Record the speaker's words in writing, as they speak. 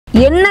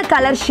என்ன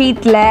கலர்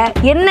ஷீட்ல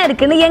என்ன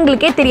இருக்குன்னு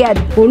எங்களுக்கே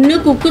தெரியாது. ஒண்ணு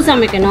குக்கு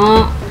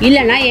சமைக்கணும்,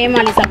 இல்லனா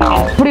ஏமாலி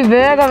சமைக்கணும். இப்படி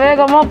வேக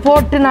வேகமா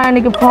போட்டு நான்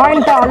இன்னைக்கு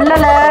பாயிண்ட்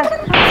அல்லல.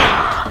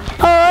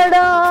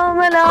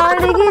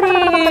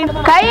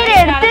 கயிறு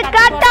எடுத்து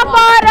கட்ட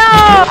போறோம்.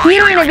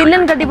 ஹீரோயினை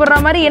வில்லன் கட்டி போடுற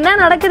மாதிரி என்ன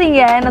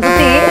நடக்குதுங்க? என்ன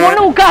சுத்தி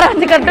ஒண்ணு உட்கார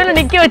வச்சு கட்டணும்,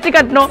 நிக்க வச்சு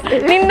கட்டணும்.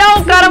 நின்னா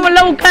உட்கார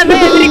முடியல, உட்கார்ந்து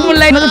எதிரிக்க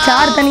முடியல.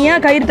 சார் தனியா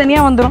கயிறு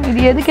தனியா வந்துடும்.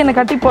 இது எதுக்கு என்ன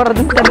கட்டி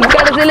போடுறதுன்னு தெரியல.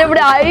 கடைசியில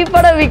இப்படி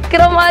ஐப்பட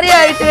விக்கிற மாதிரி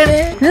ஆயிட்டு.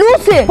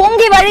 லூசு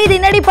பொங்கி வழி இது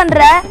என்னடி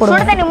பண்ற?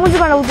 சுட தண்ணி மூஞ்சி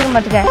பண்ண ஊத்துக்க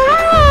மாட்டுக்க.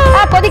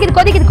 கொதிக்குது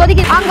கொதிக்குது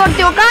கொதிக்குது. அங்க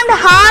ஒருத்தி உட்காந்து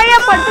ஹாயா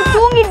பட்டு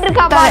தூங்கிட்டு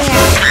இருக்கா பாருங்க.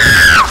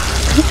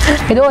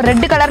 ஏதோ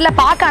ரெட் கலர்ல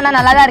பாக்க ஆனா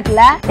நல்லாதான்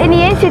இருக்குல்ல. நீ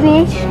ஏன் சரி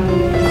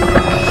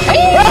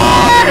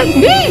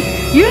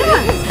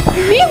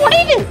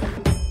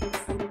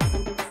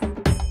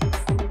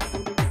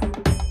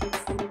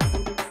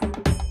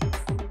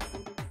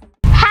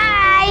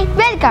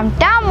வெல்கம்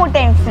டு அம்மு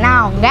டைம்ஸ்.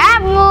 நான் உங்க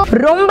அம்மு.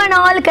 ரொம்ப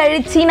நாள்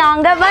கழிச்சு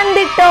நாங்க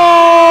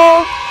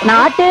வந்துட்டோம்.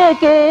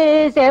 நாட்டுக்கு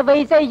சேவை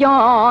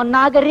செய்யும்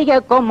நாகரிக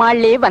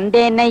கோமாளி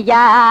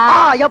வந்தேனையா.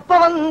 எப்ப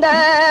வந்த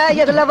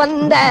எதுல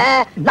வந்த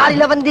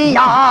நாளில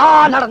வந்தியா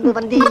நடந்து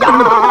வந்தியா.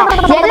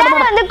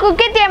 எல்லாரும் வந்து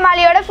குக்கி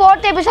தேமாலியோட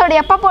 4th எபிசோட்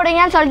எப்ப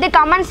போடுவீங்கன்னு சொல்லிட்டு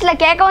கமெண்ட்ஸ்ல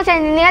கேட்கவும்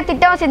செஞ்சிருந்தீங்க,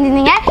 திட்டவும்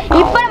செஞ்சிருந்தீங்க.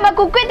 இப்போ நம்ம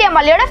குக்கி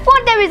தேமாலியோட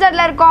 4th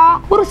எபிசோட்ல இருக்கோம்.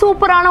 ஒரு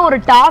சூப்பரான ஒரு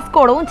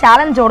டாஸ்கோடவும்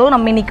சேலஞ்சோடவும்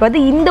நம்ம இன்னைக்கு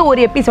வந்து இந்த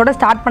ஒரு எபிசோட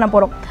ஸ்டார்ட் பண்ண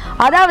போறோம்.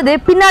 அதாவது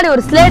பின்னாடி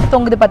ஒரு ஸ்லேட்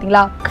தொங்குது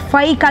பாத்தீங்களா?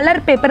 5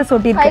 கலர் பேப்பர்ஸ்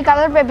ஒட்டிருக்கு. 5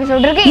 colour papers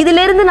ஒட்டிருக்கு.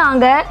 இதுல இருந்து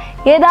நாங்க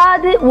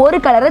ஏதாவது ஒரு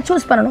கலரை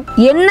சூஸ் பண்ணணும்.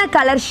 என்ன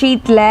கலர்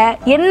ஷீட்ல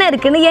என்ன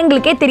இருக்குன்னு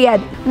எங்களுக்கே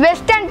தெரியாது.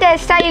 வெஸ்டர்ன்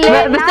ஸ்டைல்,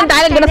 வெஸ்டர்ன்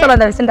டைலண்ட் என்ன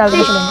சொல்றாங்க? வெஸ்டர்ன்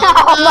டைலண்ட் சொல்லுங்க.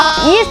 ஆமா,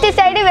 east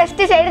side,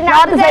 west side,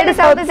 north side,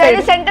 south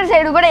side, centre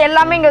side கூட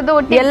எல்லாமே இங்க வந்து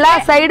ஒட்டி எல்லா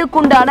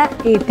சைடுக்குண்டான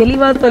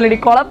தெளிவா சொல்லடி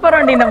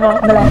குழப்பறோண்டி. நம்ம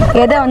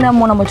எதை வந்து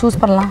நம்ம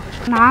சூஸ் பண்ணலாம்?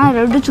 நான்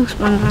ரெட் சூஸ்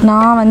பண்றேன்.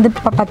 நான் வந்து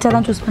பச்சை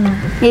தான் சூஸ்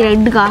பண்ணுவேன். நீ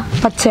ரெட்டுக்கா?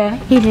 பச்சை.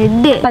 நீ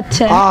ரெட்.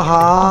 பச்சை. ஆஹா,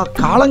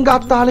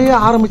 காலங்காத்தாலே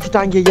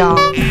ஆரம்பிச்சிட்டாங்கய்யா.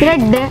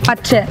 ரெட்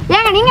பச்சை.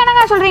 ஏங்க நீங்க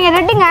என்னங்க சொல்றீங்க?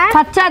 ரெட்டுங்க.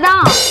 பச்சை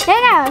தான்.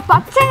 ஏங்க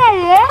பச்சைங்க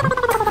இது.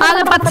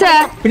 அது பச்சை.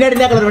 பின்னாடி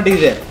என்ன கலர் வண்டி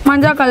இது?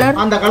 மஞ்சள் கலர்.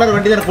 அந்த கலர்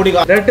வண்டி தான்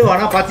பிடிக்கும். ரெட்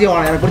வேணா பச்சை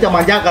வேணா, எனக்கு பிடிச்ச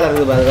மஞ்சள் கலர்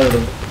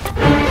இருக்கு.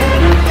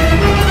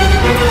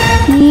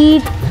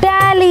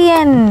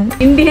 இட்டாலியன்.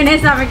 இந்தியனே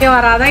சமைக்க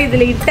வராதான்,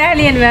 இதுல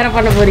இட்டாலியன் வேற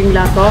பண்ண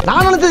போறீங்களா?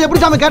 நான் நினைச்சது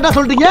எப்படி சாமி கேட்டா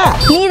சொல்றீங்க?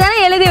 நீ தானே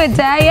எழுதி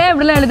வச்ச, ஏன்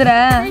இப்படிலாம் எழுதுற?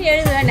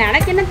 எழுதுவேன்,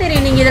 எனக்கு என்ன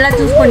தெரியும் நீங்க இதெல்லாம்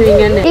சூஸ்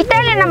பண்ணுவீங்கன்னு.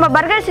 இட்டாலியன் நம்ம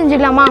பர்கர்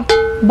செஞ்சிடலாமா?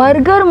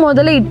 பர்கர்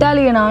முதல்ல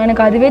இட்டாலியனா?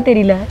 எனக்கு அதுவே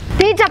தெரியல.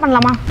 பீட்சா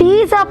பண்ணலாமா?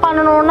 பீஸா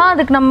பண்ணணும்னா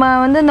அதுக்கு நம்ம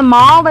வந்து இந்த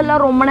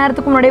மாவெல்லாம் ரொம்ப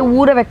நேரத்துக்கு முன்னாடியே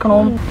ஊற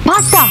வைக்கணும்.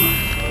 பாஸ்தா.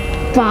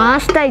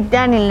 பாஸ்தா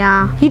இட்டாலியனா?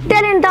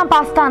 இட்டாலியன் தான்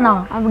பாஸ்தானா?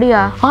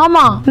 அப்படியா?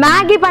 ஆமா,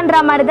 மேகி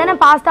பண்ற மாதிரி தானே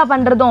பாஸ்தா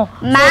பண்றதும்.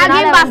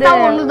 மேகி பாஸ்தா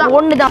ஒண்ணுதான்.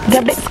 ஒண்ணுதான்.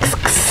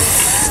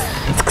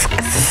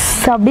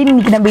 அப்படின்னு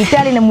இன்னைக்கு நம்ம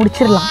இட்டாலியில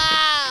முடிச்சிடலாம்.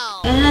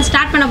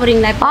 ஸ்டார்ட் பண்ண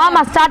போறீங்களா? ஆமா,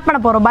 ஸ்டார்ட் பண்ண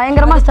போறோம்.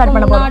 பயங்கரமா ஸ்டார்ட்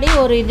பண்ண போறோம். முன்னாடி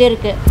ஒரு இது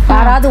இருக்கு.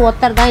 யாராவது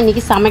ஒருத்தர் தான்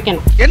இன்னைக்கு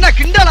சமைக்கணும். என்ன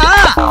கிண்டலா?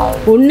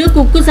 ஒண்ணு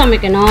குக்கு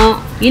சமைக்கணும்,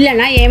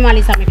 இல்லனா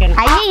ஏமாலி சமைக்கணும்.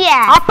 ஐயா,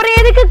 அப்புறம்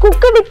எதுக்கு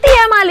குக்கு வித்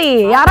ஏமாலி?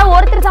 யாரோ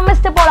ஒருத்தர்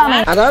சமைச்சிட்டு போலாமே.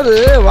 அதாவது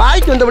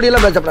வாய்க்கு வந்தபடி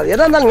எல்லாம் பேசப்படாது.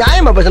 எதா இருந்தாலும்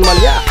நியாயமா பேசணுமா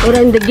இல்லையா? ஒரு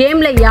இந்த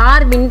கேம்ல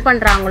யார் வின்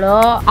பண்றாங்களோ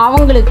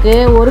அவங்களுக்கு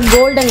ஒரு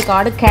கோல்டன்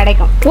கார்டு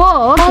கிடைக்கும். Oh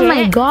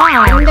my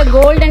God. இந்த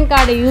கோல்டன்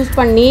கார்டை யூஸ்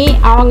பண்ணி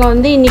அவங்க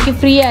வந்து இன்னைக்கு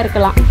ஃப்ரீயா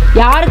இருக்கலாம்.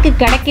 யாருக்கு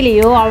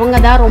கிடைக்கலையோ அவங்க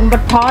தான் ரொம்ப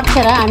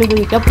டார்ச்சரா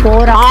அனுபவிக்க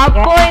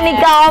போறாங்க. அப்போ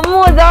இன்னைக்கு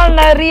அம்மு தான்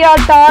நிறைய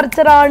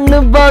டார்ச்சர்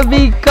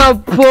அனுபவிக்க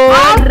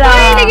போறா.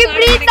 இன்னைக்கு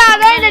பிரீதா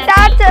தான் இந்த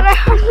டார்ச்சர்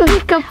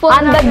அனுபவிக்க போறா.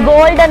 அந்த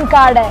கோல்டன்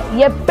கார்டை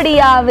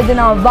எப்படியாவது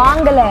நான்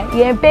வாங்கல.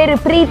 என் பேரு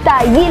பிரீதா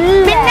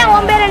இல்ல. என்ன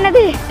உன் பேர்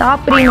என்னது?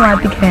 தாப்ரின்னு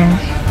மாத்திக்கிறேன்.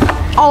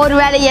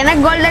 ஒருவேளை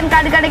எனக்கு கோல்டன்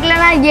கார்டு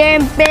கிடைக்கலனா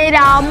என் பேர்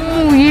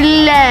அம்மு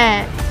இல்ல.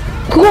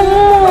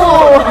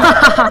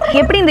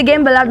 எப்படி இந்த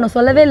கேம் விளையாடணும்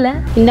சொல்லவே இல்லை.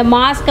 இந்த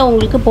மாஸ்கை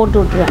உங்களுக்கு போட்டு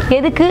விட்டுருவேன்.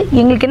 எதுக்கு?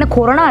 எங்களுக்கு என்ன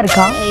கொரோனா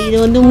இருக்கா? இது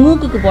வந்து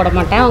மூக்குக்கு போட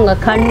மாட்டேன், உங்க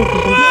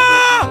கண்ணுக்கு.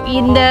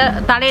 இந்த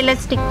தலையில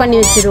ஸ்டிக் பண்ணி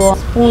வச்சிருவோம்.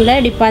 ஸ்பூன்ல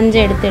இப்படி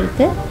பஞ்சை எடுத்து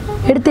எடுத்து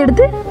எடுத்து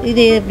எடுத்து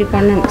இது இப்படி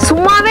பண்ணணும்.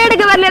 சும்மாவே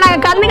எடுக்க வரல, நாங்க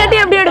கண்ணு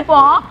கட்டி எப்படி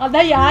எடுப்போம்?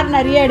 அதான் யார்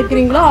நிறைய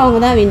எடுக்கிறீங்களோ அவங்க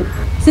தான் வின்.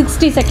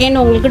 60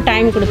 செகண்ட் உங்களுக்கு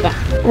டைம் கொடுப்பேன்.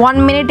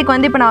 1 மினிட்டுக்கு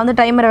வந்து இப்போ நான் வந்து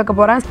டைமர் வைக்க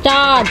போறேன்.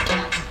 ஸ்டார்ட்.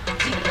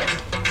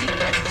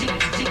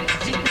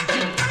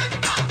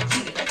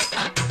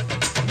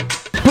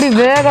 இப்படி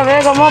வேக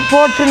வேகமா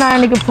போட்டு நான்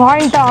இன்னைக்கு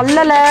பாயிண்ட்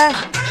அல்லல.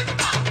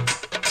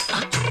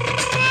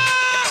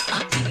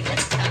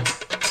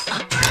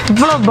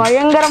 இவ்வளவு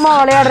பயங்கரமா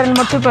விளையாடுறேன்னு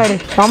மட்டும் பாரு.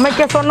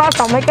 சமைக்க சொன்னா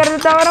சமைக்கிறது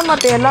தவிர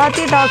மத்த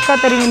எல்லாத்தையும் டாஸ்கா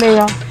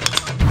தெரியுங்களையா?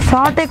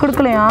 சாட்டை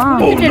கொடுக்கலையா?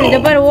 இதை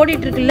பாரு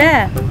ஓடிட்டு இருக்குல்ல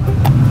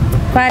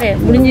பாரு,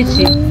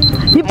 முடிஞ்சிருச்சு.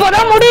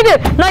 இப்போதான் முடியுது.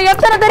 நான்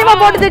எத்தனை தெரியுமா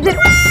போட்டு தச்சு.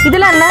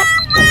 இதெல்லாம் என்ன?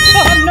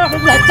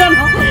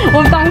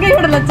 உன்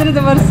தங்கையோட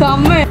லட்சணத்தை பாரு,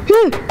 செம்ம.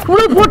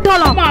 இவ்வளவு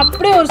போட்டாலும்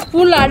அப்படியே ஒரு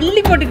ஸ்பூன்ல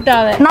அள்ளி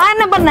போட்டுக்கிட்டாவ. நான்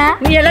என்ன பண்ணேன்?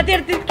 நீ எல்லாத்தையும்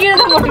எடுத்து கீழே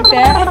தான் போட்டுக்கிட்ட.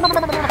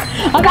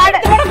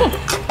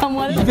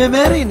 இவன்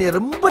வேற என்னை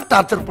ரொம்ப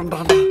டார்ச்சர்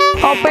பண்றான்.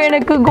 அப்ப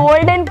எனக்கு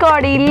கோல்டன்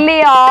கார்டு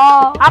இல்லையா?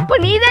 அப்ப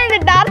நீ தான் இந்த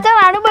டார்ச்சர்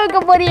அனுபவிக்க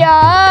போறியா?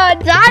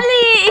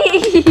 ஜாலி.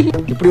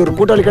 இப்படி ஒரு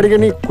கூட்டாளி கிடைக்க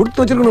நீ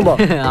கொடுத்து வச்சிருக்கணும்பா.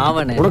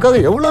 ஆவனே உனக்காக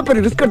எவ்வளவு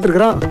பேர் ரிஸ்க்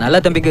எடுத்துக்கிறான்.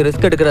 நல்ல தம்பிக்கு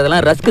ரிஸ்க்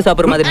எடுக்கிறதெல்லாம் ரஸ்க்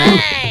சாப்பிடுற மாதிரி.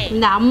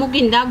 இந்த அம்முக்கு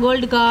இந்த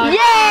கோல்டு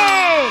கார்டு.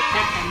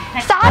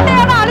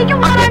 சாட்டையால அழிக்க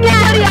மாட்டாங்க.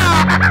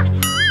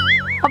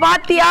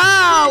 பாத்தியா,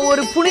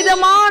 ஒரு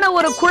புனிதமான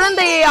ஒரு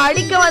குழந்தையை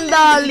அடிக்க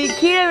வந்தால் நீ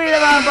கீழே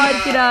விழவா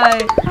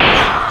பார்க்கிறாய்.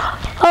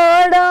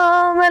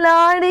 ஆடாமல்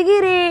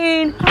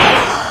ஆடுகிறேன்,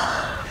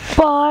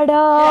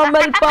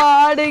 பாடாமல்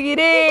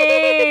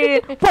பாடுகிறேன்.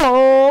 போ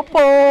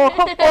போ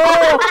போ.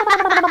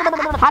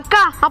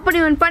 அக்கா அப்படி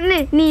ஒன்று பண்ணு,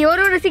 நீ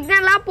ஒரு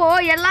சிக்னலா போ,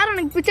 எல்லாரும்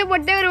உனக்கு பிச்சை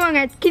போட்டே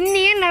வருவாங்க.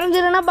 கிண்ணியே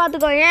நிறைஞ்சிருன்னா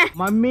பாத்துக்கோ. ஏன்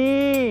mummy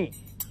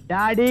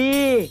daddy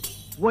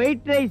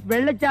white rice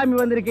Vellachami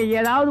வந்திருக்கு,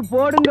 ஏதாவது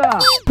போடுங்க.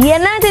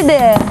 என்னது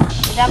இது?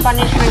 இதான்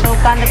பனிஷ்மெண்ட்.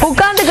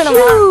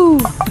 உட்காந்துக்கணுமா?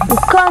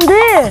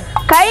 உட்காந்து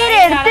கயிறு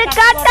எடுத்து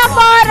கட்ட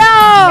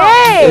போறோம்.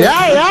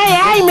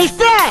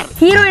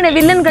 ஹீரோயினை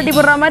வில்லன் கட்டி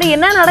போடுற மாதிரி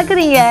என்ன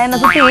நடக்குதுங்க என்ன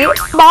சுத்தி?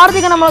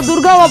 பாரதிக்கு நம்ம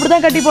துர்காவை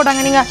அப்படிதான் கட்டி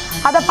போட்டாங்க. நீங்க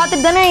அதை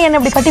பார்த்துட்டு தானே என்ன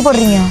இப்படி கட்டி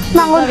போடுறீங்க?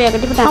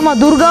 ஆமா,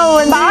 துர்காவை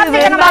வந்து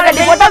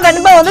கட்டி போட்டா,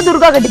 வெண்பா வந்து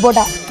துர்கா கட்டி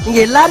போட்டா.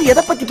 நீங்க எல்லாரும்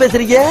எதை பத்தி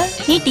பேசுறீங்க?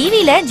 நீ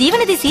டிவில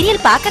ஜீவனதி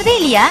சீரியல் பாக்குறதே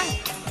இல்லையா?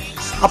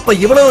 அப்ப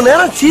இவ்வளவு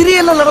நேரம்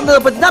சீரியல்ல நடந்தத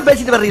பத்தி தான்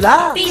பேசிட்டு வர்றீங்களா?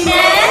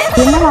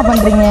 என்னமா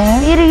பண்றீங்க?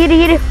 இரு இரு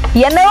இரு.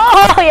 என்னவோ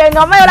எங்க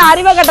அம்மா எவ்வளவு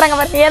அறிவா கட்டுறாங்க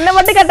பாருங்க, என்ன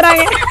மட்டும்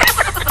கட்டுறாங்க.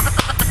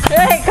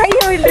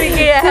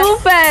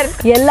 சூப்பர்.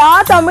 எல்லா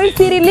தமிழ்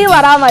சீரியல்லயும்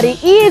வரா மாதிரி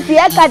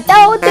ஈஸியா கட்ட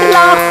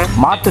ஊத்திடலாம்.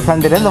 மாட்டு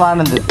சந்தையில இருந்து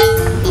வாங்கினது.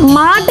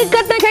 மாட்டு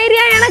கட்ட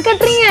கயிறியா எனக்கு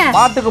கட்டுறீங்க?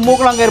 மாட்டுக்கு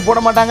மூக்கலாங்கயிறு போட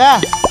மாட்டாங்க.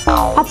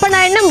 அப்ப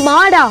நான் என்ன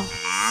மாடா?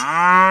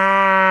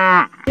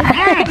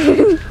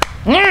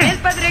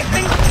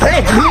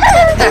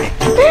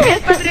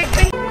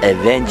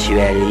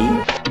 Eventually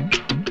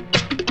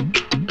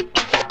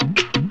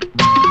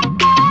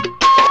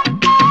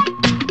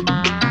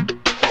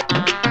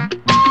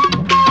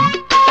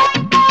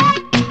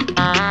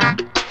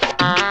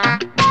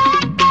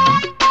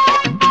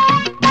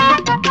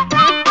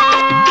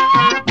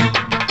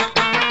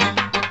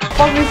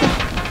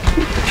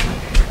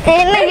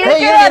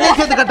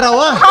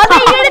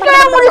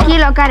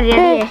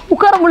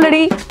உட்கார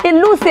முள்ளடி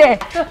லூசே,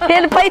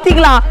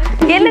 பைத்திக்கலாம்.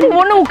 என்ன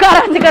ஒண்ணு உட்கார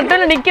வச்சு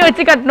கட்டணும், நிக்க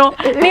வச்சு கட்டணும்.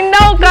 நின்னா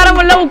உட்கார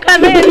முல்ல,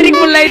 உட்கார்ந்து எந்திரிக்க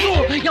முல்ல.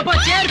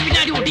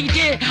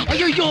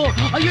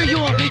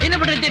 என்ன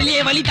பண்றது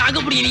தெரியலையே, வலி தாங்க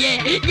முடியலையே,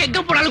 எங்க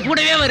போனாலும்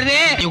கூடவே வருது.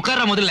 உட்கார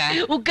முதல்ல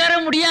உட்கார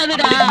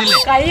முடியாதுடா.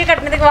 கையை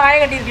கட்டினதுக்கு வாயை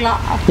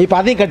கட்டிருக்கலாம். இப்ப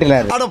அதையும் கட்டல.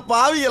 அட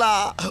பாவிகளா.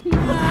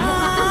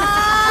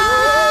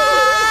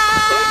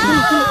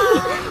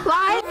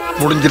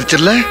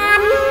 முடிஞ்சிருச்சுல்ல,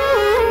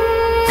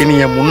 இனி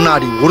என்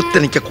முன்னாடி ஒருத்த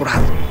நிக்க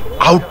கூடாது.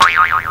 அவுட்.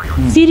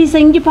 சீரியஸா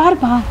இங்க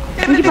பாருப்பா,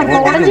 இங்க பாருப்பா,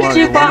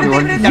 உடைஞ்சிருச்சுப்பா.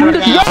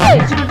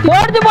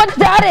 உடைஞ்சு போச்சு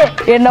சேரு.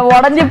 என்ன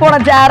உடைஞ்சு போன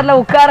சேர்ல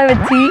உட்கார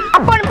வச்சு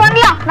அப்ப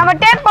பண்ணலாம், நம்ம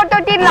டேப் போட்டு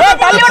ஒட்டிடலாம்.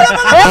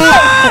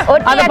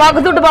 அத பாக்க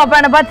தூட்டு பாப்பா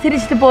என்ன பார்த்து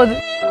சிரிச்சிட்டு போகுது.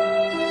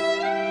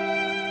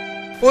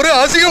 ஒரு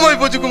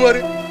அசிங்கமாய் போச்சு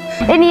குமார்.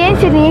 நீ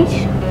ஏன் சரி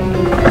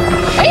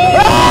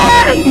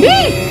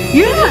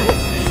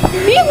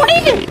நீ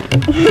உடையுது.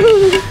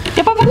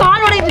 எப்ப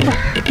கால் உடையுது?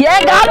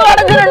 ஏன் கால்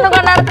உடைஞ்சு 2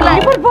 மணி நேரத்துல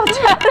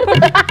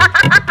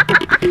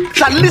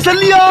சல்லி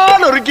சல்லியா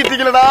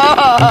நொறுக்கிட்டீங்களடா.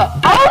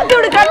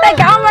 அவத்தோட கட்ட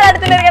கேமரா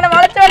எடுத்துட்டு இருக்கேன்,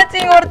 வளைச்சு வளைச்சு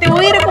ஒருத்தி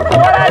உயிருக்கு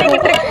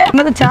போராடிக்கிட்டு இருக்கேன்.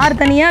 என்னது சார்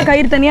தனியா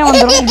கயிறு தனியா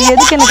வந்துரும். இது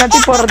எதுக்கு என்ன கட்டி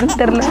போடுறதுன்னு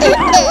தெரியல.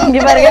 இங்க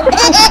பாருங்க,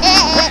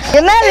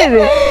 என்னது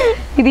இது?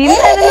 இது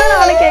என்னதுன்னு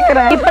நானே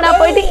கேக்குறேன். இப்ப நான்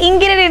போயிட்டு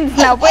இன்கிரிடியன்ட்ஸ்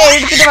நான் போய்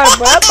எடுத்துட்டு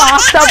வரப்போ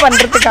பாஸ்தா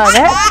பண்றதுக்காக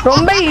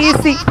ரொம்ப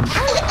ஈஸி.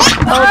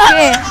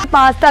 ஓகே,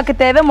 பாஸ்தாக்கு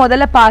தேவை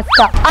முதல்ல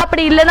பாஸ்தா.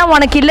 அப்படி இல்லைன்னா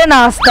உனக்கு இல்ல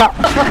நாஸ்தா.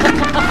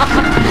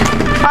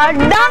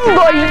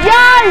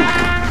 அடங்கொய்யால்.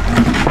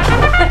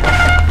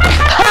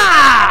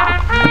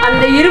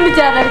 அந்த இரும்பு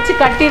சேர்ல வச்சு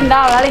கட்டியிருந்தா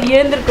அவளால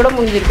ஏந்திர கூட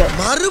முடிஞ்சிருக்கு.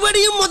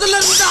 மறுபடியும் முதல்ல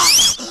இருந்தா.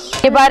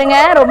 இங்க பாருங்க,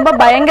 ரொம்ப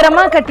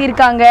பயங்கரமா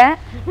கட்டியிருக்காங்க.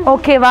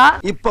 ஓகேவா?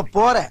 இப்ப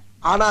போறேன்,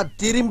 ஆனா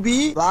திரும்பி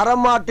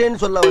வரமாட்டேன்னு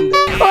சொல்ல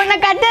வந்து. உன்னை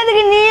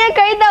கட்டதுக்கு நீயே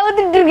கை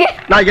தவுத்துட்டு இருக்க.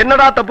 நான்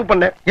என்னடா தப்பு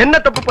பண்ணேன்? என்ன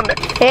தப்பு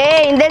பண்ணேன்?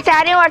 ஏய், இந்த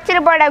சாரியும்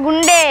உடச்சிட்டு போட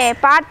குண்டே.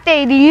 பாத்து,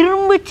 இது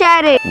இரும்பு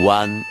சாரு.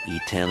 one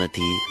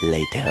eternity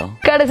later.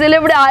 கடைசியில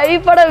இப்படி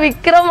ஐப்பட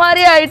விக்கிற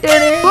மாதிரி ஆயிட்டு.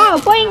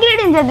 போய்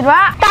இன்கிரிடியன்ஸ் எடுத்துட்டு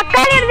வா.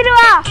 தக்காளி எடுத்துட்டு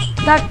வா.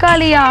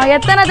 தக்காளியா?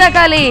 எத்தனை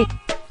தக்காளி?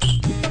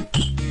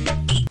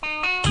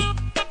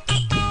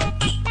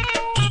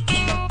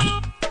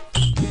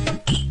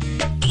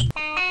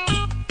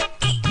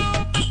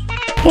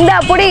 இந்த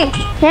புடி.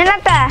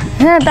 என்னத்த?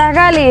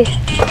 தக்காளி.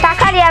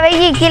 தக்காளியா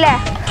வெயி கீழே.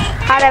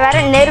 அதை வேற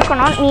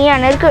நெருக்கணும். நீயா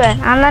நெருக்குவ?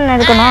 நான் தான்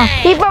நெருக்கணும்.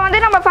 இப்போ வந்து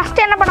நம்ம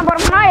ஃபர்ஸ்ட் என்ன பண்ண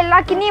போறோம்னா, எல்லா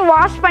கிண்ணியும்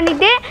வாஷ்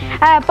பண்ணிட்டு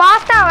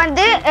பாஸ்தா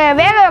வந்து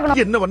வேக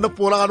வைக்கணும். என்ன பண்ண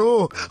போறானோ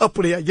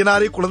அப்படியே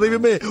ஐயனாரே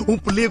குலதெய்வமே,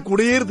 உன் பிள்ளைய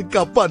கூடயே இருக்கு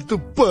அப்பா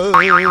துப்ப.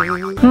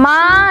 மா,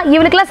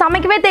 இவனுக்குலாம்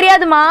சமைக்கவே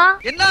தெரியாதுமா.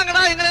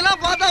 என்னங்கடா எங்களை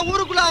எல்லாம் பார்த்தா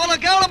ஊருக்குள்ள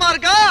அவ்வளவு கேவலமா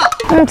இருக்கா?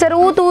 சரி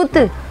ஊத்து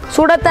ஊத்து.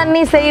 சுட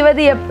தண்ணி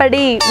செய்வது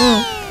எப்படி?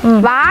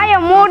 வாய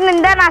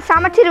மூடுன்னு நான்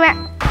சமைச்சிருவேன்.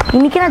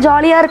 இன்னைக்கு நான்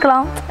ஜாலியா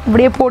இருக்கலாம்.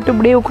 இப்படியே போட்டு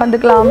இப்படியே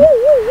உட்காந்துக்கலாம்.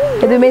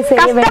 எதுவுமே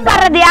செய்ய வேண்டாம்.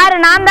 கஷ்டப்படுறது யாரு?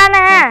 நான்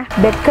தானே.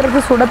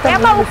 வெக்கிறது சுடத்த.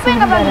 ஏப்பா உப்பு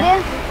எங்க பாருங்க.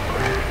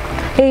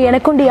 ஏய்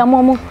எனக்குண்டி அம்மு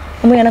அம்மு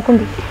அம்மு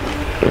எனக்குண்டி.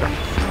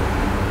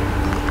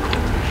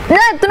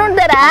 நான் துணு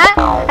தர.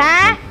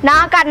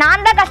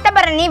 நான் தான்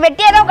கஷ்டப்படுறேன். நீ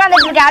வெட்டியா தான்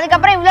உட்கார்ந்துட்டு இருக்க.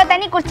 அதுக்கப்புறம் இவ்வளவு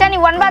தண்ணி குடிச்சா நீ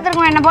ஒன்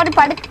பாத்ரூம் என்ன போட்டு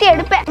படுத்து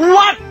எடுப்பேன்.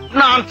 What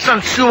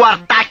nonsense you are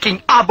talking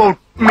about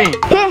me?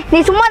 நீ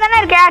சும்மா தானே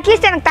இருக்க.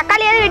 அட்லீஸ்ட் எனக்கு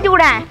தக்காளியாவது வெட்டி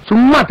விட.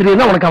 சும்மா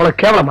தெரியுதா உனக்கு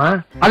அவ்வளவு கேவலமா?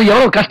 அது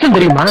எவ்வளவு கஷ்டம்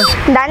தெரியுமா?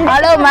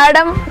 ஹலோ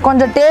மேடம்,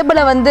 கொஞ்சம்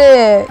டேபிளை வந்து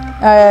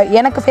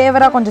எனக்கு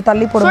ஃபேவரா கொஞ்சம்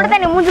தள்ளி போடுங்க. சுட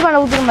தண்ணி மூஞ்சி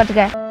மேல ஊத்துறேன்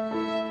பாத்துக்க.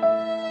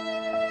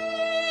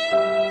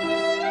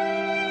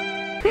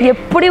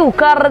 எப்படி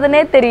உட்கார்றதுனே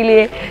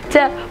தெரியலையே.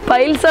 சே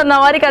பைல் சொன்ன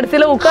மாதிரி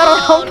கடைசியில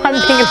உட்காரணும்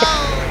பண்ணிட்டீங்க.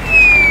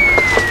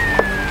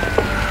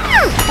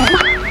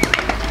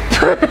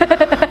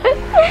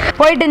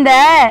 போயிட்டு இந்த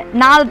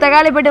 4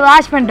 தக்காளி போயிட்டு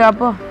வாஷ் பண்ணிட்டு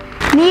அப்போ.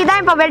 நீ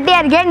தான் இப்ப வெட்டியா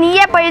இருக்க.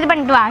 நீயே போய் இது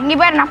பண்ணிட்டு வா. இங்க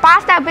பாரு நான்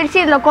பாஸ்தா பிரிச்சு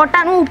இதுல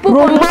கொட்டானும் உப்பு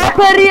ரொம்ப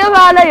பெரிய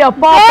வேலை.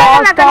 எப்பா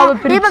பாஸ்தாவை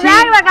பிரிச்சு இப்ப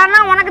வேக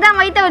வைக்கறனா உனக்கு தான்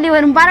வயித்து வலி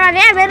வரும்.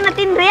 பரவாயில்லையா? வேற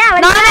தின்றியா?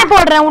 நானே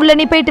போடுறேன் உள்ள,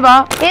 நீ போயிட்டு வா.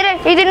 இரு,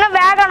 இது இன்னும்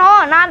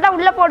வேகணும். நான் தான்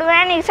உள்ள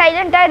போடுவேன். நீ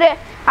சைலண்டா இரு.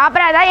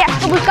 அப்புறம் ஏதாவது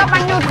எக்கு புக்கா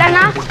பண்ணி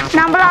விட்டேன்னா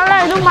நம்மளால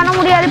எதுவும் பண்ண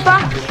முடியாதுப்பா.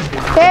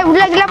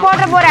 உள்ள கீழே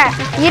போடுற போற.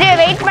 இரு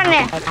வெயிட் பண்ணு.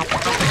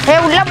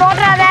 உள்ள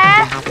போடுறாத.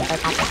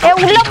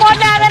 உள்ள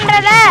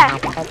போடாதன்றத.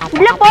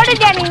 உள்ள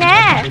போடுறியா நீனு?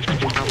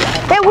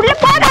 உள்ள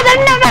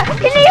போடாதன்னு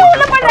இல்லையே.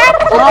 உள்ள பண்ண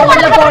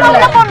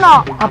உள்ள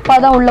போடணும். அப்பா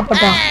தான் உள்ள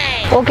போட்டான்.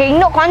 ஓகே,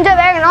 இன்னும் கொஞ்சம்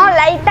வேகணும்.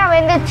 லைட்டா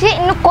வெந்துச்சு.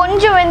 இன்னும்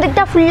கொஞ்சம்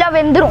வெந்துட்டா ஃபுல்லா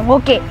வெந்துரும்.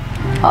 ஓகே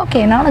ஓகே,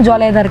 நானும்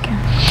ஜாலியாக தான் இருக்கேன்.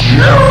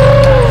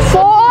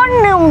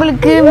 ஃபோனு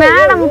உங்களுக்கு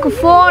மேடமுக்கு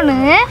ஃபோனை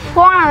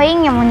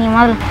வைங்க நீ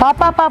முதல்ல.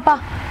 பாப்பா பாப்பா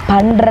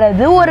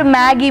பண்றது ஒரு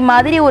மேகி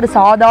மாதிரி ஒரு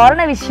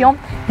சாதாரண விஷயம்.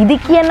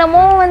 இதுக்கு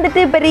என்னமோ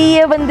வந்துட்டு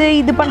பெரிய வந்து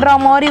இது பண்ற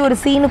மாதிரி ஒரு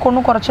சீனுக்கு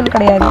ஒன்றும் குறைச்சல்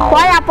கிடையாது.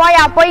 போயா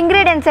போயா போய்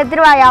இன்கிரீடியன்ஸ்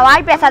எடுத்துருவாயா.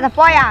 வாய் பேசாத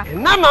போயா.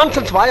 என்ன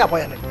நான்சென்ஸ் வாயா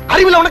போயா.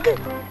 அறிவில உனக்கு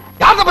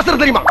யார்தான்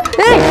பேசுறது தெரியுமா?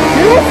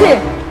 லூசு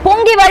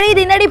பொங்கி வழி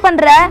இது என்னடி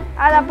பண்ற?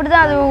 அது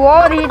அப்படிதான். அது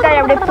ஓவர் ஹீட்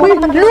ஆகி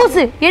அப்படியே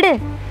லூசு எடு.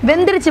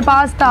 வெந்துருச்சு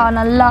பாஸ்தா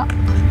நல்லா.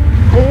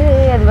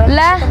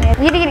 இல்ல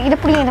இது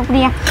புடி இது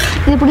புடியா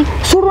இது புடி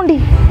சுருண்டி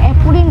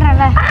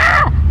புடின்றல.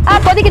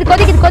 கொதிக்குது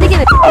கொதிக்குது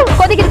கொதிக்குது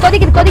கொதிக்குது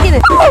கொதிக்குது கொதிக்குது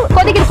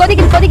கொதிக்குது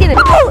கொதிக்குது கொதிக்குது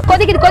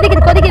கொதிக்குது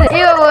கொதிக்குது கொதிக்குது.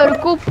 ஒரு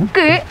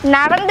குக்கு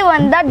நடந்து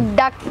வந்தா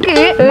டக்கு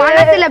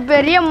மனசுல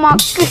பெரிய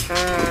மக்கு.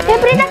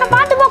 எப்படி நாங்க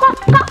பாத்து போக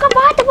கக்க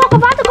பாத்து போக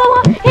பாத்து போக.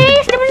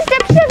 ஏய் ஸ்டெப்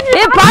ஸ்டெப்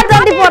ஏய் பாத்து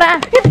தாண்டி போறேன்.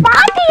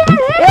 பாத்து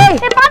ஏய்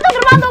பாத்து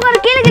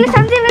கீழ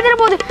சந்தி வெதற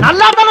போகுது.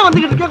 நல்லா தான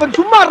வந்துகிட்டு இருக்க. கொஞ்சம்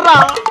சும்மா இருடா.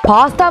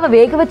 பாஸ்தாவை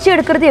வேக வச்சு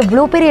எடுக்கிறது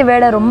எவ்வளவு பெரிய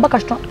வேலை. ரொம்ப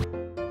கஷ்டம்.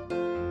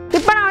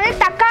 இப்போ நான் வந்து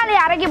தக்காளி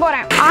அரைக்க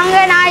போறேன். அங்க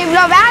நான்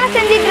இவ்ளோ வேலை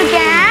செஞ்சிட்டு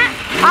இருக்கேன்.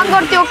 அங்க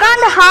ஒருத்தி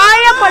உட்கார்ந்து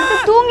ஹாயா படுத்து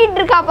தூங்கிட்டு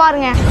இருக்கா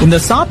பாருங்க. இந்த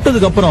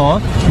சாப்பிட்டதுக்கு அப்புறம்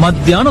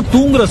மத்தியானம்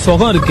தூங்குற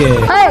சுகம் இருக்கு.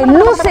 ஏய்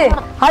லூசு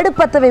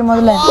அடுப்பத்தவே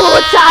முதல்ல.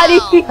 சாரி.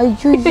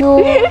 ஐயோ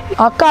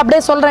அக்கா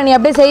அப்படியே சொல்றேன், நீ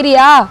அப்படியே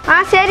செய்றியா?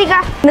 சரிக்கா.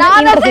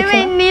 நான்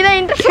செய்வேன். நீ தான்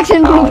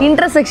இன்ஸ்ட்ரக்ஷன் கொடு.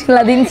 இன்ஸ்ட்ரக்ஷன்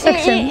அது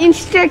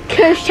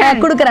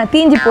இன்ஸ்ட்ரக்ஷன் கொடுக்கறேன்.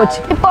 தீஞ்சி போச்சு.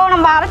 இப்போ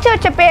நம்ம அரைச்சு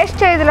வச்ச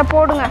பேஸ்ட் இதுல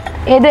போடுங்க.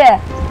 எது?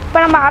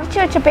 இப்போ நம்ம அரைச்சு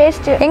வச்ச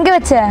பேஸ்ட் எங்க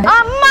வச்ச?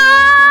 அம்மா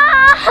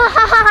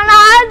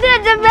நான் அரைச்சு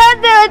வச்ச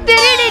பேஸ்ட்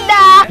திருடிட்டா.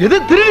 எது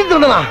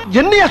திருடிட்டா?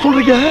 என்னையா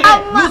சொல்றீங்க?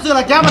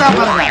 லூசுல கேமரா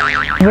பாருங்க.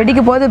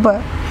 வெடிக்க போகுது இப்ப.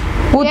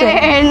 ஊத்து.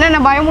 என்ன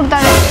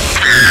பயமுறுத்தாத.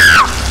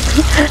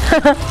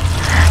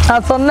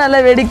 நான் சொன்னல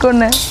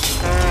வெடிக்கும்னு.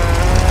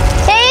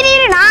 சரி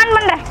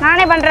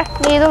நானே பண்றேன்.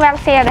 நீ எதுவும் வேலை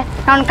செய்யாத.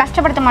 நான் உனக்கு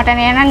கஷ்டப்படுத்த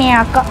மாட்டேன். ஏன்னா நீ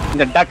அக்கா.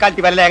 இந்த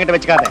டக்கால்ட்டி வேலையில என்கிட்ட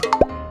வச்சுக்காத.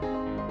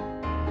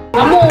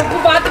 அம்மா உப்பு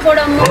பார்த்து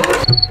போடு அம்மா.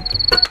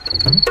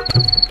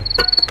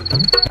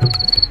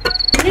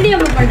 என்னடி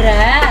அம்மா பண்ற?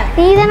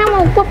 நீ தான நம்ம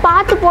உப்பு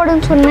பார்த்து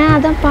போடுன்னு சொன்னேன்.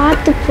 அதான்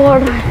பார்த்து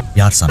போடுறேன்.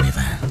 யார் சாமி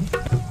இவன்?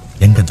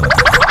 எங்க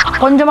இருந்து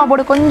கொஞ்சமா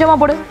போடு கொஞ்சமா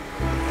போடு.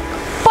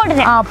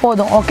 போடுறேன்.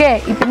 போதும். ஓகே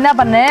இப்போ என்ன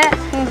பண்ணு,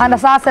 அந்த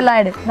சாஸ் எல்லாம்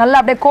எடு. நல்லா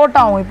அப்படியே கோட்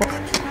ஆகும். இப்போ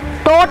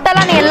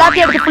டோட்டலா நீ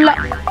எல்லாத்தையும் எடுத்து ஃபுல்லா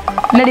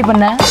ரெடி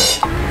பண்ண.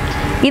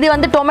 இது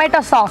வந்து டொமேட்டோ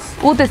சாஸ்.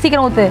 ஊத்து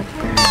சீக்கிரம் ஊத்து.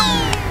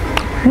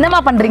 என்னமா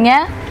பண்றீங்க?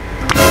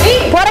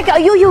 போறக்கு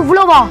ஐயோ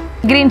இவ்வளோவா?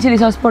 கிரீன்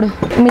சில்லி சாஸ் போடு.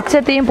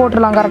 மிச்சத்தையும்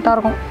போட்டுடலாம், கரெக்டாக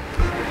இருக்கும்.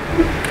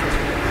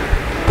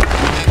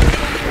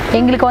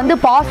 எங்களுக்கு வந்து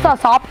பாஸ்தா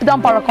சாப்பிட்டு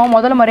தான் பழக்கம்.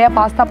 முதல்ல முறையாக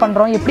பாஸ்தா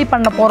பண்ணுறோம். எப்படி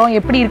பண்ண போகிறோம்,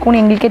 எப்படி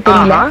இருக்கும்னு எங்களுக்கே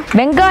தெரியல.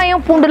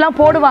 வெங்காயம் பூண்டுலாம்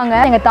போடுவாங்க.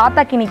 எங்கள்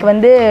தாத்தாக்கு இன்னைக்கு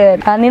வந்து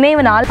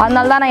நினைவு நாள்.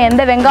 அதனால தான் நான்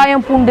எந்த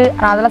வெங்காயம் பூண்டு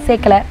நான் அதெல்லாம்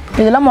சேர்க்கல.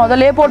 இதெல்லாம்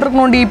முதலே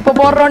போட்டிருக்கணும்டி. இப்போ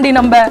போடுறோம்டி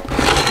நம்ம.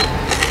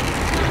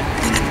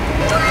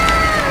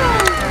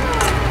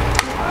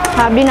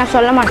 அப்படி நான்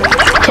சொல்ல மாட்டேன்.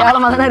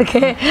 கேவலமாக தானே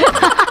இருக்கு.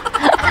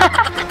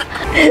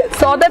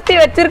 சொதப்பி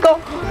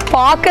வச்சிருக்கோம்.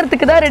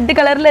 பார்க்கறதுக்கு தான் ரெட்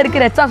கலர்ல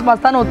இருக்கு. Red sauce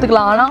பாஸ்தான்னு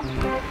ஒத்துக்கலாம். ஆனால்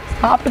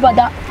சாப்பிட்டு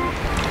பார்த்தா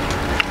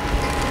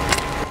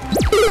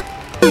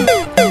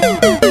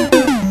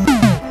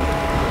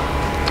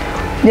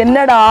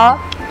என்னடா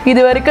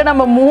இது வரைக்கும்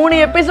நம்ம 3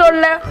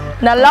 எபிசோட்ல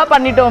நல்லா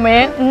பண்ணிட்டோமே,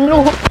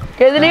 இன்னும்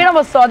எதுலயும்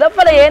நம்ம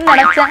சொதப்பலையேன்னு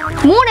நினைச்சேன்.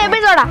 3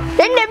 எபிசோடா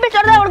 2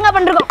 எபிசோட தான் ஒழுங்கா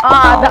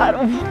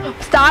பண்ணிருக்கோம்.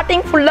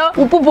 ஸ்டார்டிங் ஃபுல்லா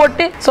உப்பு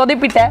போட்டு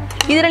சொதப்பிட்டேன்.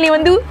 இதுல நீ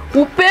வந்து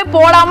உப்பே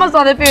போடாம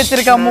சொதப்பி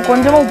வச்சிருக்க அம்மு.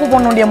 கொஞ்சமா உப்பு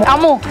போட முடியும்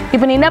அம்மு.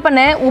 இப்போ நீ என்ன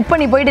பண்ண, உப்பை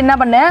நீ போயிட்டு என்ன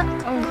பண்ண,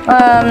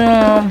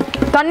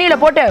 தண்ணியில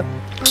போட்டு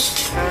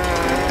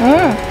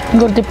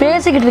இங்க ஒருத்தர்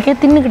பேசிக்கிட்டு இருக்கேன்,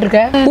 தின்னுக்கிட்டு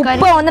இருக்க.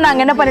 உப்பை வந்து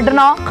நாங்க என்ன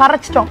பண்ணிட்டோம்னா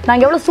கரைச்சிட்டோம்.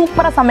 நாங்க எவ்வளவு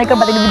சூப்பரா சமைக்கிறோம்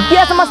பாத்தீங்கன்னா,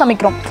 வித்தியாசமா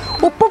சமைக்கிறோம்.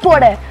 உப்பு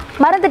போட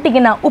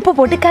மறந்துட்டீங்கன்னா உப்பு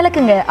போட்டு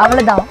கலக்குங்க,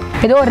 அவ்வளவுதான்.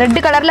 ஏதோ ரெட்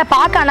கலர்ல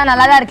பார்க்க ஆனா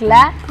நல்லா தான் இருக்குல்ல.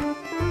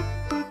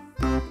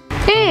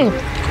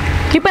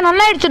 இப்ப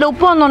நல்லா ஆயிடுச்சு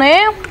உப்பு வந்தோடனே.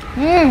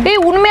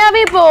 உண்மையாவே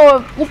இப்போ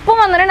உப்பு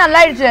வந்தோடனே நல்லா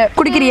ஆயிடுச்சு.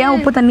 குடிக்கிறியா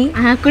உப்பு தண்ணி?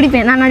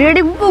 குடிப்பேன். நான்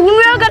நிறைய உப்பு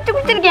உண்மையாக கரைச்சி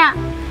குடிச்சிருக்கேன்.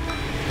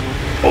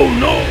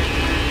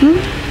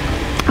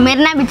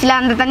 மெரினா பீச்ல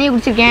அந்த தண்ணியை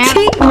குடிச்சிருக்கேன்.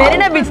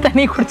 மெரினா பீச்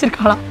தண்ணி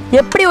குடிச்சிருக்கலாம்.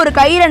 எப்படி ஒரு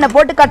கையில என்ன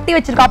போட்டு கட்டி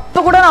வச்சிருக்க.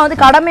 அப்ப கூட நான் வந்து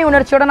கடமை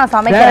உணர்ச்சியோட நான்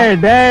சமைக்கிறேன்.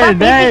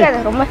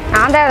 ரொம்ப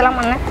நான் தான் அதெல்லாம்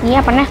பண்ணேன். நீ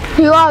ஏன் பண்ண?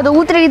 ஐயோ அதை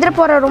ஊத்துற இதில்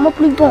போற ரொம்ப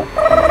பிடிக்கும்.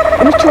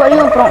 குடிச்சு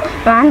வரையும் அப்புறம்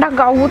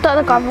வேண்டாம்க்கா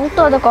ஊத்தாதக்கா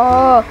ஊத்தாதக்கா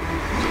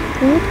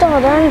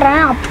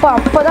ஊத்தாதன்றேன்.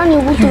 அப்பதான் நீ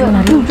ஊத்துவ.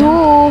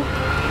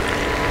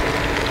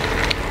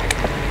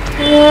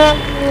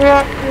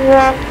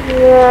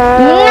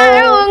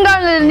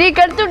 நீ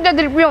கடிச்சு விட்ட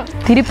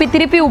திருப்பி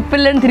திருப்பி உப்பு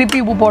இல்லைன்னு திருப்பி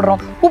உப்பு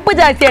போடுறோம். உப்பு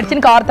ஜாஸ்தி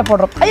ஆயிடுச்சுன்னு காரத்தை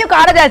போடுறோம். ஐயோ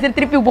கார ஜாஸ்தி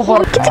திருப்பி உப்பு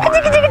போடுறோம்.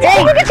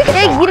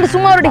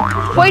 சும்மா ஒரு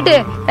போயிட்டு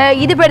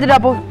இது எடுத்துட்டா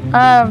போ,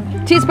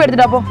 சீஸ்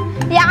எடுத்துட்டா போ.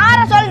 யார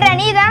சொல்ற?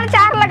 நீ தானே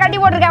சேர்ல கட்டி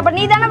போட்டிருக்க. அப்ப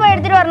நீ தானே போய்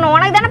எடுத்துட்டு வரணும்.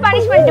 உனக்கு தானே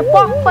பனிஷ்மெண்ட்.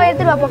 போய்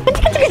எடுத்துட்டு வா போ.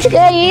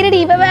 இருடி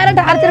இவ வேற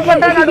டார்ச்சர்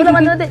பண்றா. நடுவுல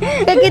வந்து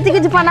கிச்சு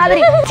கிச்சு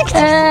பண்ணாதடி.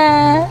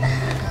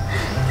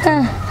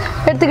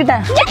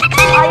 எடுத்துக்கிட்டேன்.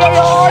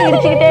 ஐயோ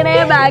இடிச்சுக்கிட்டேனே,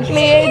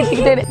 பேக்லயே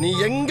இடிச்சுக்கிட்டேனே. நீ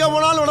எங்க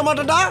போனாலும் விட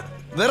மாட்டேன்டா,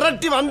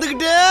 விரட்டி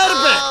வந்துகிட்டே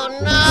இருப்பேன்.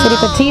 சரி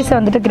இப்ப சீஸை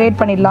வந்துட்டு கிரேட்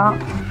பண்ணிடலாம்.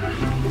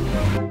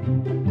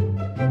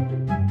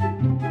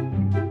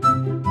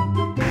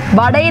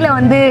 வடையில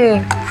வந்து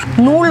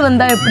நூல்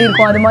வந்தா எப்படி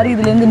இருக்கும் அது மாதிரி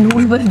இதுல இருந்து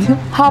நூல் வருது.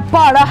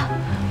 அப்பாடா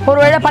ஒரு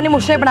வேளை பண்ணி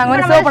முடிச்சு. இப்ப நாங்க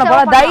வந்து சர்வ் பண்ண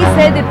போறோம். தயவு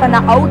செய்து இப்ப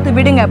நான் அவுத்து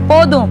விடுங்க.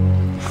 போதும்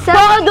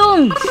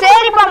போதும்.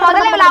 சரிப்பா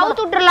முதல்ல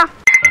அவுத்து விட்டுறலாம்.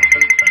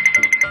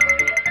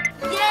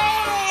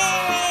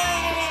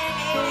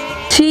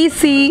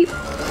 சீசி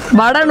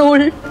வடை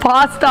நூல்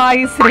pasta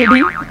is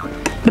ready.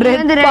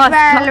 Red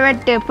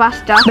velvet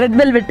pasta. Red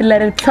velvet இல்ல,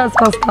 ரெட் சாஸ்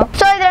பாஸ்தா.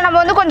 சோ இதுல நம்ம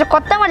வந்து கொஞ்சம்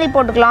கொத்தமல்லி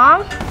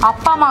போட்டுக்கலாம்.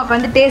 அப்பா அம்மாவுக்கு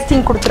வந்து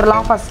டேஸ்டிங்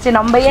கொடுத்துடலாம். ஃபர்ஸ்ட்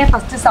நம்ம ஏன்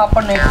ஃபர்ஸ்ட்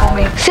சாப்பிடணும்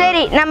எப்பவுமே.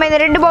 சரி நம்ம இந்த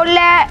ரெட்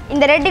பவுல்ல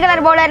இந்த ரெட்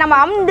கலர் பவுல்ல நம்ம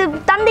அம்பு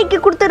தந்தைக்கு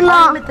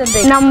கொடுத்துடலாம்.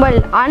 நம்ம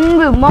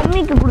அன்பு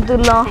மம்மிக்கு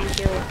கொடுத்துடலாம்.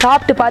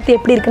 சாப்பிட்டு பார்த்து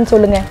எப்படி இருக்குன்னு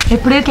சொல்லுங்க.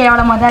 எப்படியே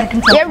கேவலமா தான்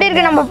இருக்குன்னு. எப்படி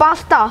இருக்கு நம்ம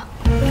பாஸ்தா?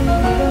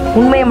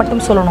 உண்மையை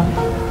மட்டும் சொல்லணும்.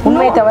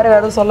 உண்மையை தவிர வேற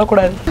எதுவும்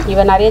சொல்லக்கூடாது.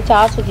 இவ நிறைய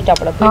சாஸ்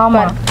ஊத்திட்டாப்ல.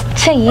 ஆமா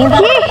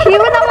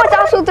இவதாமா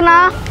சாஸ் ஊத்துனா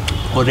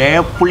ஒரே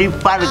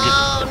புளிப்பா இருக்கு.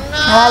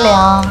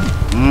 ஆலையா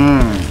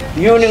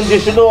ஈவினிங்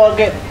டிஷ்க்கு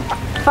ஓகே.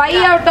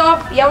 5 out of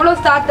எவ்வளவு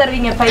ஸ்டார்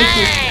தருவீங்க? 5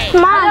 க்கு.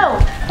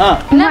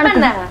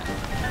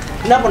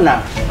 என்ன பண்ண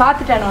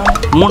பாத்துட்டேனா?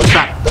 3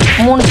 ஸ்டார்.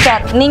 3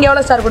 ஸ்டார். நீங்க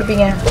எவ்வளவு ஸ்டார்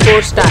கொடுப்பீங்க?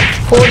 4 ஸ்டார்.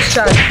 4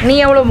 ஸ்டார். நீ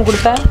எவ்வளவு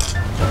கொடுப்ப?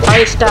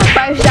 5 ஸ்டார்.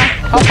 5 ஸ்டார்.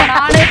 அப்ப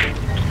நானு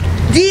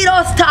 0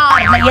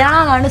 ஸ்டார்.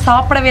 ஏன் நான்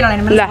சாப்பிடவே இல்லை.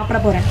 நான் சாப்பிட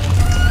போறேன்.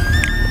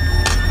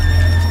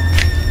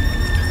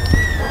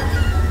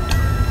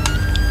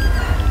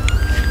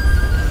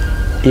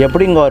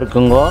 எப்படிங்க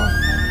இருக்குங்க?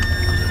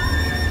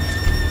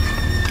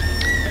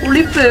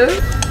 புளிப்பு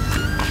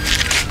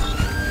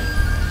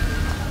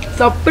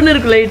சப்புன்னு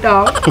இருக்கு லைட்டா.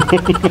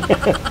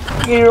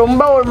 இது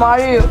ரொம்ப ஒரு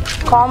மாதிரி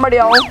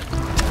காமெடியாகவும்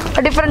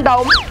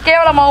டிஃப்ரெண்டாகவும்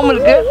கேவலமாகவும்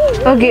இருக்கு.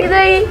 ஓகே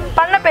இதை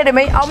பண்ண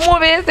பெருமை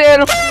அம்முவே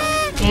சேரும்.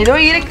 ஏதோ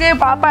இருக்கு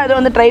பாப்பா ஏதோ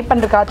வந்து ட்ரை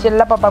பண்றா.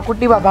 செல்ல பாப்பா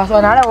குட்டி பாப்பா. ஸோ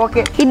அதனால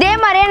ஓகே. இதே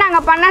மாதிரியே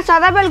நாங்கள் பண்ண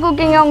சொதப்பல்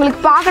குக்கிங்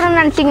உங்களுக்கு பார்க்கணும்னு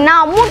நினச்சிங்கன்னா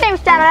அம்மு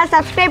டைம்ஸ் சேனலை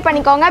சப்ஸ்கிரைப்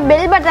பண்ணிக்கோங்க.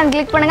 பெல் பட்டன்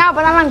கிளிக் பண்ணுங்க.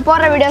 அப்போ தான் நாங்கள்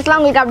போடுற வீடியோஸ்லாம்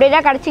உங்களுக்கு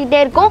அப்டேட்டாக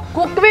கிடச்சிக்கிட்டே இருக்கும்.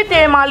 குக் வித்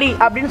ஏமாலி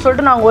அப்படின்னு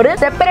சொல்லிட்டு நாங்கள் ஒரு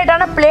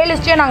செப்பரேட்டான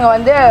பிளேலிஸ்டே நாங்கள்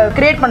வந்து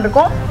கிரியேட்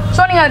பண்ணிருக்கோம்.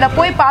 ஸோ நீங்கள் அதில்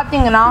போய்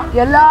பார்த்தீங்கன்னா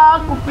எல்லா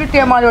குக் வித்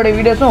ஏமாலியோட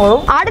வீடியோஸும்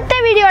வரும். அடுத்த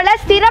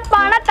வீடியோவில்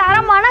சிறப்பான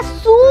தரமான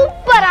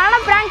சூப்பரான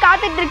பிராங்க்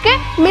காத்துட்டு இருக்கு.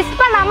 மிஸ்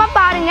பண்ணாமல்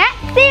பாருங்க.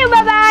 See you,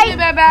 bye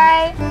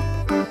bye.